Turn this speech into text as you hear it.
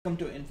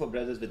Welcome to Info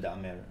Brothers with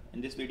Amir. In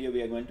this video,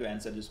 we are going to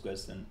answer this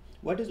question.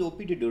 What is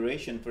OPT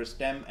duration for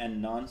STEM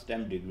and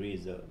non-STEM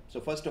degrees?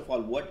 So first of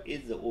all, what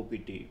is the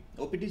OPT?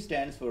 OPT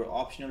stands for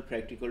Optional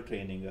Practical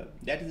Training.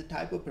 That is a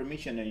type of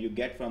permission you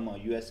get from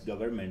US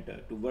government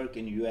to work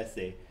in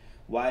USA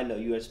while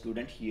you are a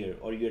student here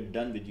or you are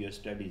done with your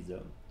studies.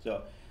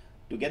 So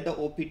to get the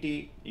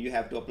OPT, you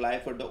have to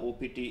apply for the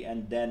OPT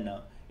and then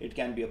it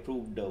can be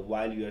approved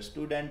while you are a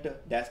student.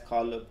 That's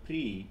called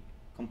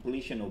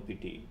pre-completion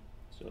OPT.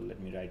 So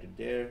let me write it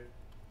there,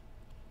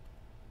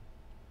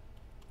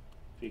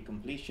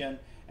 pre-completion.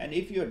 And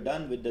if you're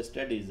done with the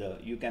studies,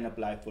 you can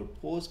apply for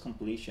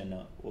post-completion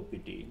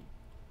OPT.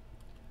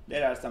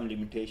 There are some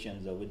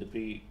limitations with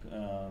the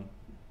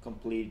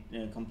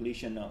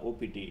completion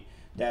OPT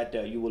that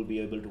you will be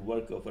able to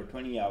work for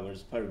 20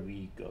 hours per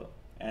week,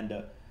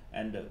 and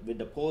with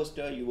the post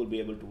you will be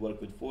able to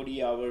work with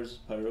 40 hours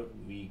per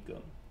week.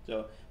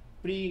 So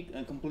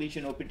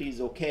pre-completion OPT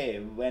is okay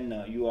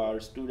when you are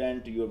a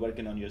student, you are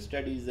working on your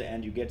studies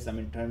and you get some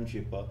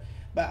internship,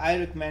 but I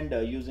recommend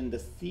using the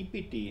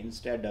CPT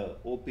instead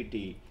of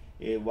OPT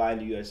while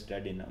you are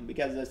studying,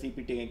 because the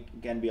CPT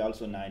can be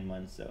also 9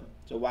 months.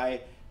 So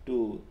why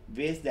to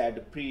waste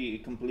that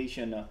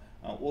pre-completion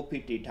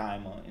OPT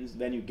time?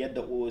 When you get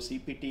the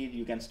CPT,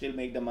 you can still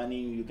make the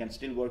money, you can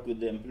still work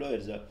with the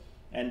employers,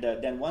 and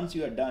then once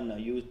you are done,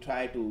 you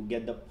try to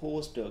get the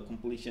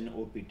post-completion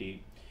OPT.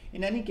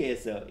 In any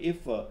case,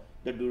 if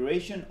the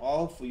duration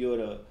of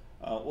your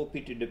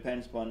OPT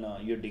depends upon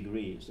your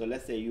degree, so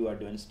let's say you are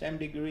doing STEM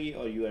degree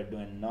or you are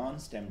doing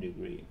non-STEM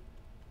degree.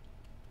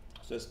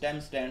 So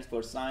STEM stands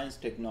for science,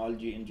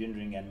 technology,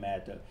 engineering and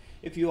math.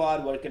 If you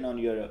are working on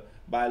your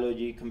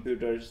biology,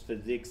 computers,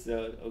 physics,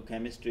 or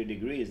chemistry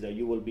degrees,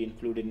 you will be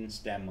included in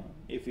STEM.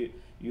 If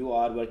you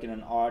are working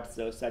on arts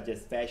such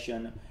as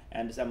fashion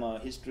and some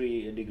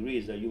history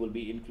degrees, you will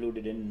be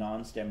included in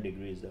non-STEM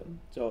degrees.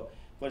 So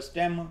for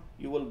STEM,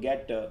 you will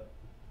get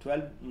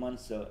 12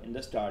 months in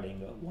the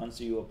starting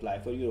once you apply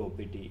for your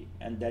OPT,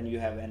 and then you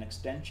have an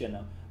extension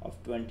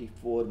of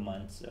 24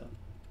 months.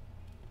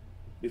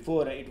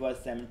 Before it was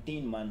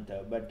 17 months,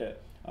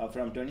 but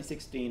from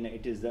 2016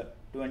 it is a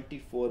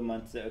 24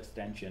 months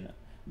extension.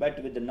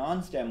 But with the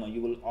non-STEM,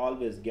 you will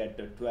always get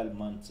 12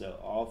 months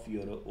of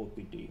your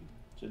OPT.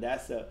 So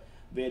that's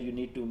where you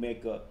need to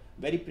make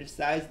very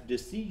precise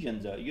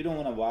decisions. You don't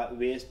want to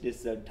waste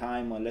this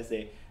time, or let's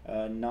say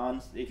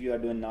if you are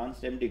doing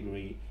non-STEM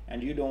degree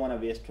and you don't want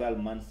to waste 12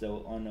 months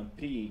on a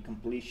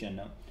pre-completion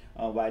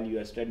while you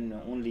are studying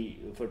only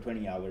for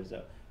 20 hours.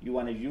 You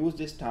want to use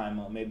this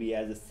time maybe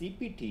as a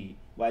CPT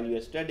while you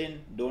are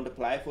studying. Don't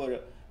apply for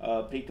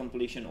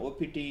pre-completion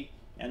OPT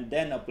and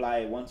then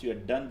apply once you are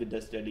done with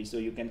the study, so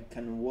you can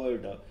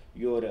convert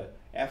your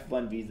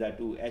F1 visa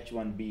to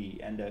H1B,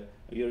 and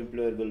your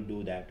employer will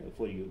do that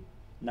for you.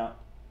 Now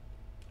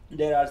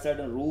there are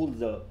certain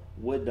rules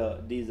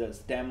with these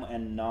STEM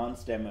and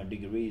non-STEM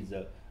degrees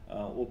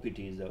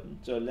OPTs.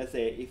 So let's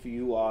say if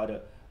you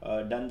are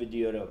done with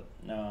your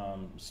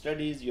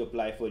studies, you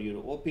apply for your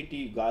OPT,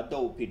 you got the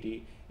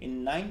OPT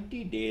in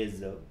 90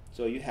 days.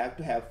 So you have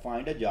to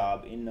find a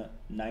job in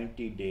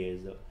 90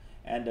 days.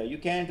 And you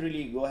can't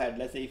really go ahead.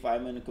 Let's say if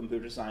I'm in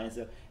computer science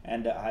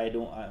and I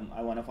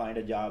want to find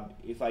a job.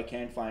 If I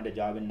can't find a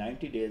job in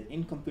 90 days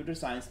in computer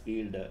science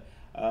field,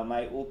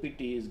 my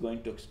OPT is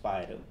going to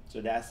expire.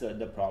 So that's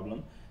the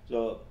problem.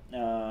 So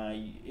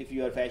if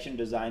you are a fashion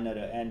designer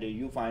and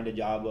you find a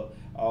job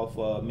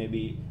of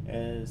maybe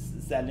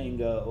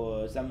selling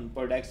or some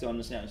products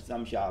on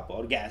some shop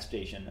or gas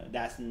station,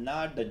 that's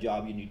not the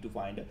job you need to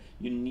find.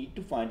 You need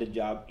to find a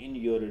job in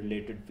your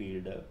related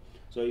field.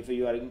 So if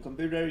you are in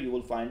computer, you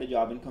will find a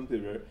job in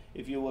computer.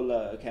 If you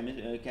will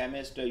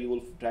chemist, you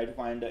will try to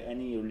find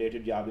any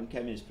related job in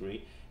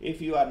chemistry.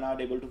 If you are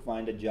not able to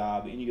find a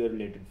job in your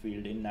related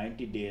field in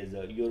 90 days,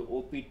 your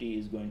OPT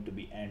is going to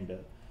be end.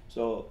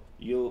 So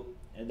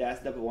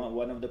that's the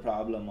one of the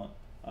problem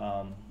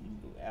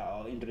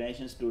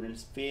international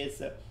students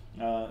face.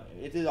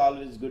 It is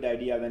always good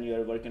idea when you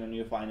are working on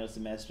your final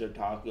semester,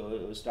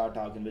 start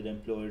talking with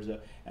employers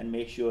and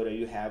make sure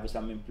you have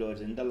some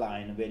employers in the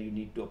line where you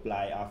need to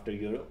apply after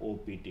your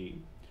OPT.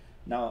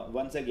 Now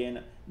once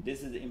again,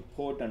 this is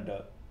important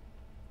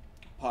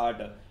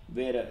part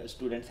where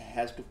students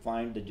has to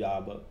find the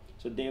job.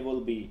 So they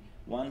will be,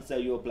 once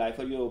you apply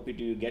for your OPT,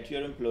 you get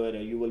your employer,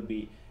 you will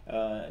be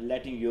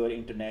letting your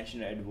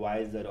international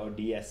advisor or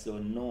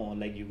DSO know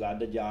like you got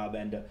the job,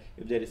 and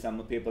if there is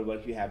some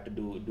paperwork you have to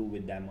do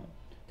with them.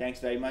 Thanks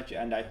very much,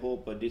 and I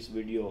hope this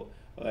video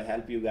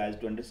help you guys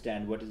to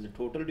understand what is the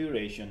total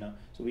duration.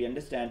 So we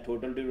understand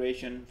total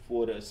duration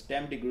for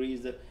STEM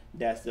degrees,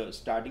 that's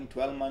starting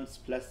 12 months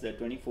plus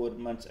 24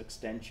 months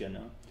extension,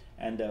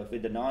 and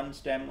with the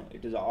non-STEM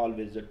it is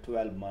always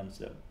 12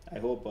 months. I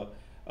hope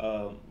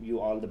you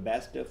all the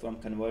best from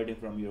converting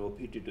from your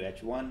OPT to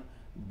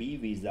H1B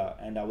visa,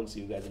 and I will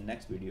see you guys in the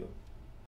next video.